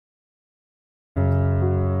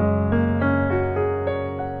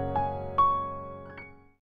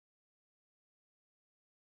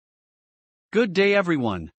Good day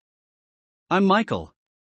everyone. I'm Michael.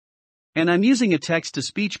 And I'm using a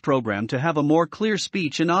text-to-speech program to have a more clear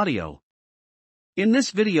speech and audio. In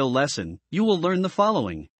this video lesson, you will learn the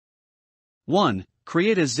following. 1.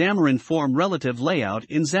 Create a Xamarin form relative layout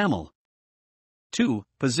in Xaml. 2.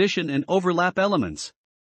 Position and overlap elements.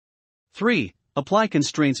 3. Apply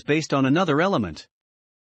constraints based on another element.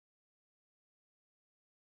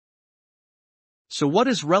 So what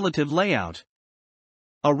is relative layout?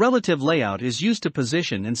 A relative layout is used to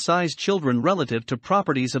position and size children relative to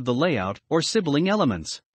properties of the layout or sibling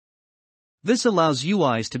elements. This allows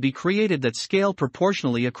UIs to be created that scale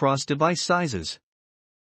proportionally across device sizes.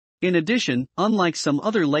 In addition, unlike some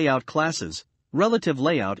other layout classes, relative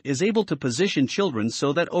layout is able to position children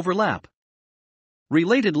so that overlap.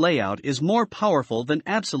 Related layout is more powerful than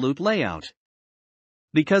absolute layout,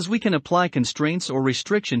 because we can apply constraints or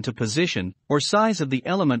restriction to position or size of the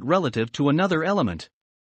element relative to another element.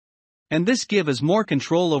 And this gives us more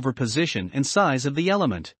control over position and size of the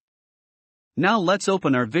element. Now let's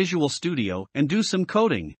open our Visual Studio and do some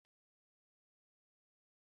coding.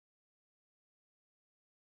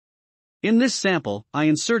 In this sample, I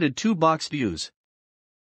inserted two box views.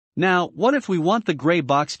 Now, what if we want the gray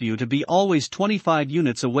box view to be always 25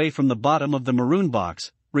 units away from the bottom of the maroon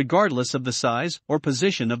box, regardless of the size or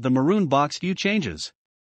position of the maroon box view changes?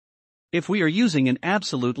 If we are using an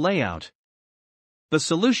absolute layout, the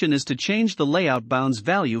solution is to change the layout bounds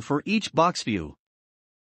value for each box view.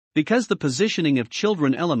 Because the positioning of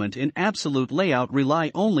children element in absolute layout rely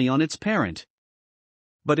only on its parent.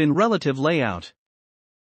 But in relative layout,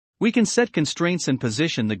 we can set constraints and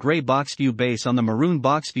position the gray box view based on the maroon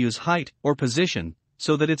box view's height or position,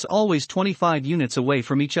 so that it's always 25 units away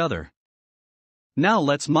from each other. Now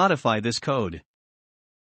let's modify this code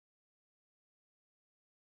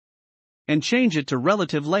and change it to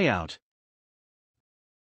relative layout.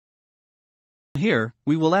 Here,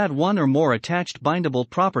 we will add one or more attached bindable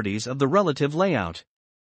properties of the relative layout.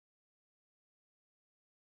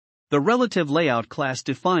 The relative layout class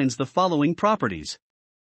defines the following properties.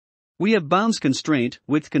 We have bounds constraint,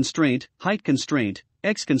 width constraint, height constraint,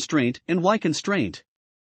 x constraint, and y constraint.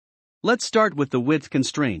 Let's start with the width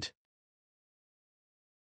constraint.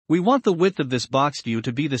 We want the width of this box view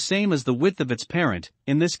to be the same as the width of its parent,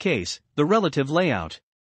 in this case, the relative layout.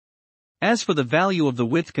 As for the value of the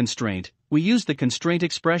width constraint, we use the constraint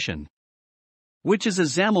expression, which is a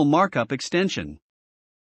Xaml markup extension.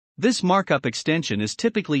 This markup extension is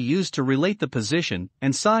typically used to relate the position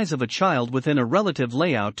and size of a child within a relative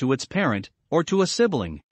layout to its parent, or to a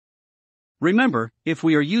sibling. Remember, if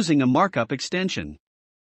we are using a markup extension,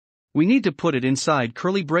 we need to put it inside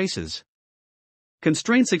curly braces.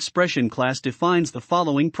 Constraints expression class defines the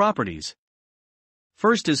following properties.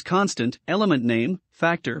 First is constant, element name,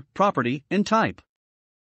 factor, property, and type.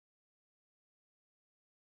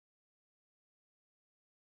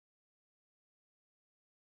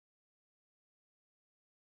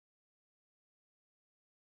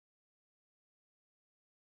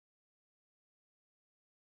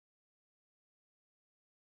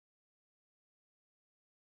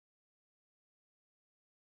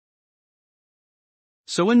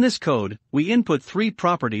 So in this code, we input three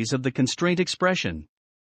properties of the constraint expression.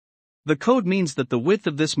 The code means that the width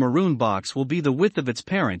of this maroon box will be the width of its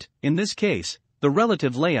parent, in this case, the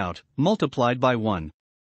relative layout, multiplied by 1.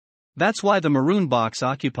 That's why the maroon box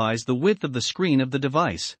occupies the width of the screen of the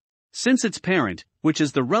device. Since its parent, which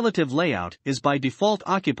is the relative layout, is by default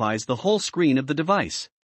occupies the whole screen of the device.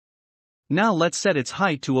 Now let's set its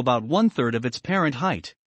height to about 1/3 of its parent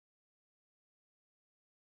height.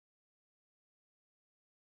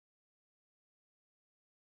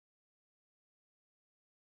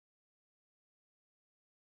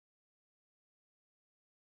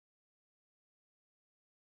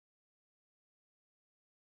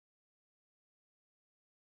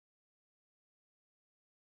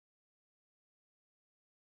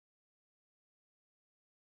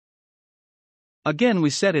 Again we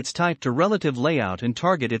set its type to relative layout and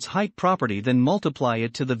target its height property, then multiply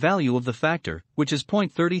it to the value of the factor, which is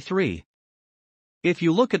 0.33. If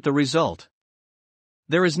you look at the result,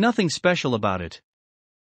 there is nothing special about it.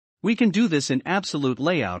 We can do this in absolute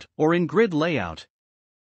layout or in grid layout.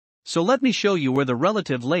 So let me show you where the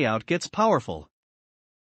relative layout gets powerful.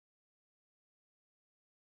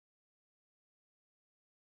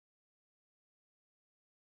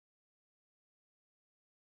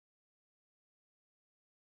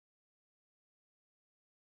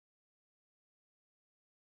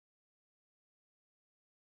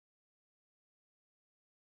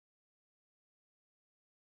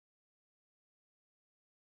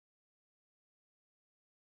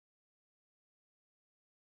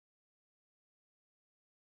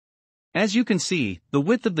 As you can see, the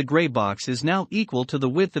width of the gray box is now equal to the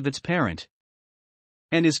width of its parent,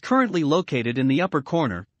 and is currently located in the upper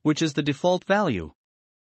corner, which is the default value.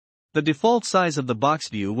 The default size of the box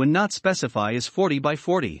view when not specified is 40 by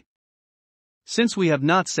 40. Since we have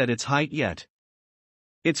not set its height yet,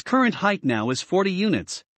 its current height now is 40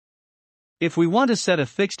 units. If we want to set a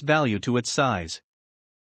fixed value to its size,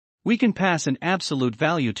 we can pass an absolute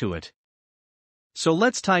value to it. So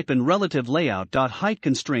let's type in relative layout.height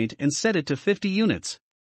constraint and set it to 50 units.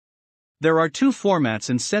 There are two formats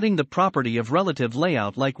in setting the property of relative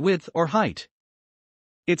layout, like width or height.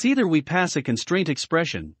 It's either we pass a constraint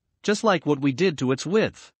expression, just like what we did to its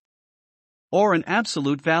width, or an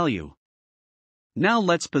absolute value. Now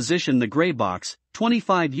let's position the gray box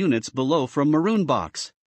 25 units below from maroon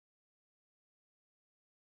box.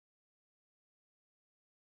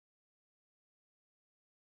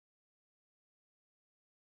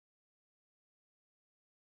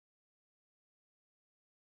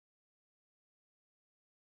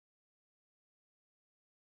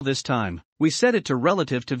 This time, we set it to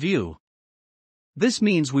relative to view. This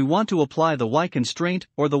means we want to apply the Y constraint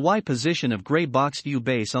or the Y position of gray box view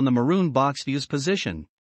base on the maroon box view's position.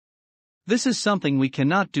 This is something we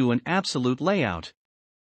cannot do in absolute layout.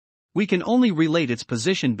 We can only relate its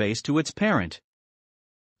position base to its parent.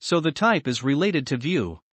 So the type is related to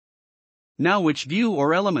view. Now which view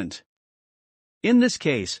or element? In this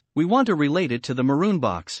case, we want to relate it to the maroon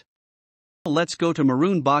box. Let's go to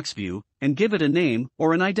maroon box view and give it a name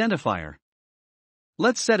or an identifier.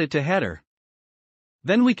 Let's set it to header.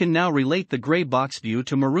 Then we can now relate the gray box view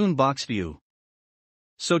to maroon box view.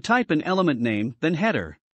 So type an element name, then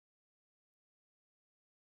header.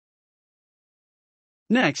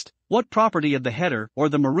 Next, what property of the header or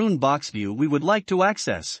the maroon box view we would like to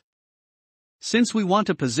access. Since we want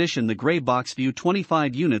to position the gray box view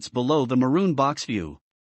 25 units below the maroon box view,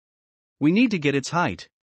 we need to get its height.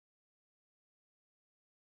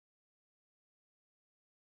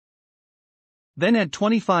 Then add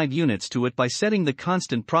 25 units to it by setting the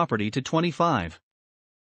constant property to 25.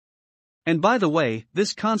 And by the way,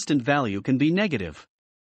 this constant value can be negative.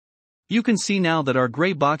 You can see now that our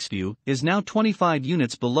gray box view is now 25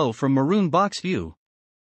 units below from maroon box view.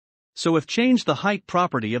 So if change the height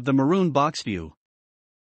property of the maroon box view,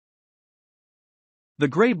 the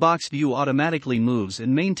gray box view automatically moves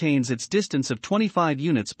and maintains its distance of 25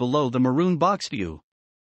 units below the maroon box view.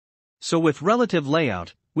 So with relative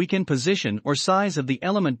layout, we can position or size of the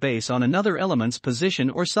element base on another element's position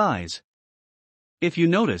or size. If you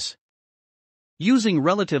notice, using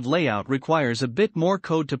relative layout requires a bit more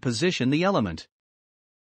code to position the element.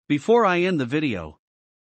 Before I end the video,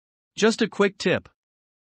 just a quick tip.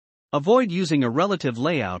 Avoid using a relative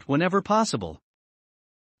layout whenever possible.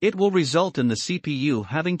 It will result in the CPU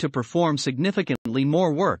having to perform significantly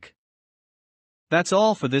more work. That's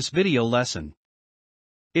all for this video lesson.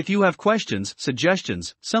 If you have questions,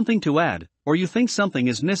 suggestions, something to add, or you think something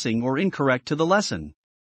is missing or incorrect to the lesson,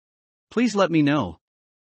 please let me know.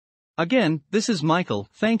 Again, this is Michael,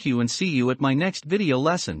 thank you and see you at my next video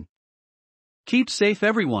lesson. Keep safe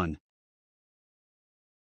everyone.